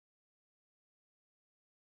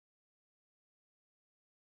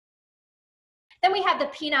Then we have the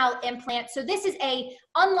penile implant. So this is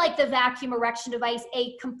unlike the vacuum erection device,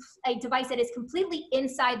 a device that is completely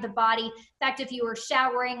inside the body. In fact, if you were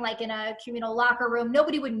showering like in a communal locker room,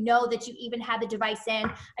 nobody would know that you even had the device in.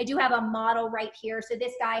 I do have a model right here. So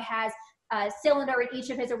this guy has a cylinder in each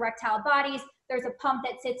of his erectile bodies. There's a pump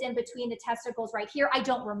that sits in between the testicles right here. I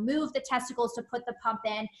don't remove the testicles to put the pump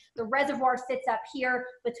in. The reservoir sits up here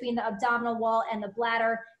between the abdominal wall and the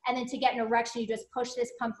bladder. And then to get an erection, you just push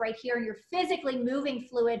this pump right here, and you're physically moving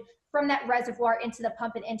fluid from that reservoir into the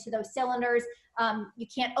pump and into those cylinders. You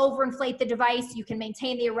can't overinflate the device. You can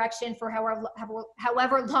maintain the erection for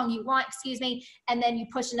however long you want, and then you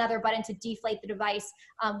push another button to deflate the device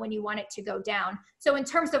when you want it to go down. So in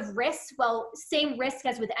terms of risk, well, same risk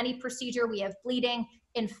as with any procedure. We have bleeding,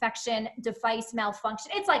 infection, device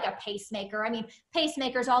malfunction. It's like a pacemaker. I mean,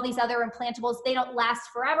 pacemakers, all these other implantables, they don't last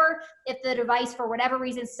forever. If the device for whatever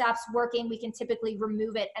reason stops working, we can typically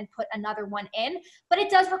remove it and put another one in, but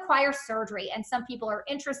it does require surgery, and some people are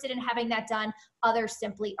interested in having that done, others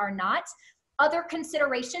simply are not. Other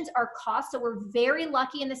considerations are cost. So we're very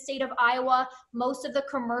lucky in the state of Iowa. Most of the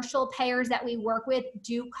commercial payers that we work with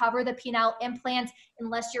do cover the penile implant,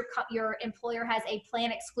 unless your employer has a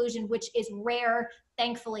plan exclusion, which is rare,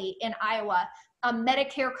 thankfully, in Iowa.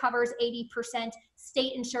 Medicare covers 80%.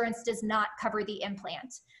 State insurance does not cover the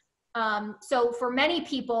implant. So for many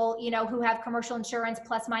people, who have commercial insurance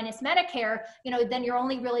plus minus Medicare, then you're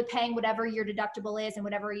only really paying whatever your deductible is and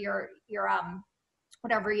whatever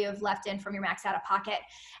whatever you have left in from your max out of pocket.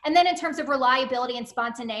 And then in terms of reliability and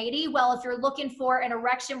spontaneity, well, if you're looking for an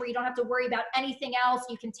erection where you don't have to worry about anything else,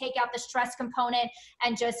 you can take out the stress component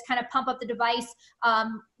and just kind of pump up the device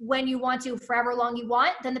when you want to, for however long you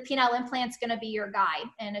want, then the penile implant's going to be your guy.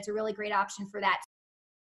 And it's a really great option for that.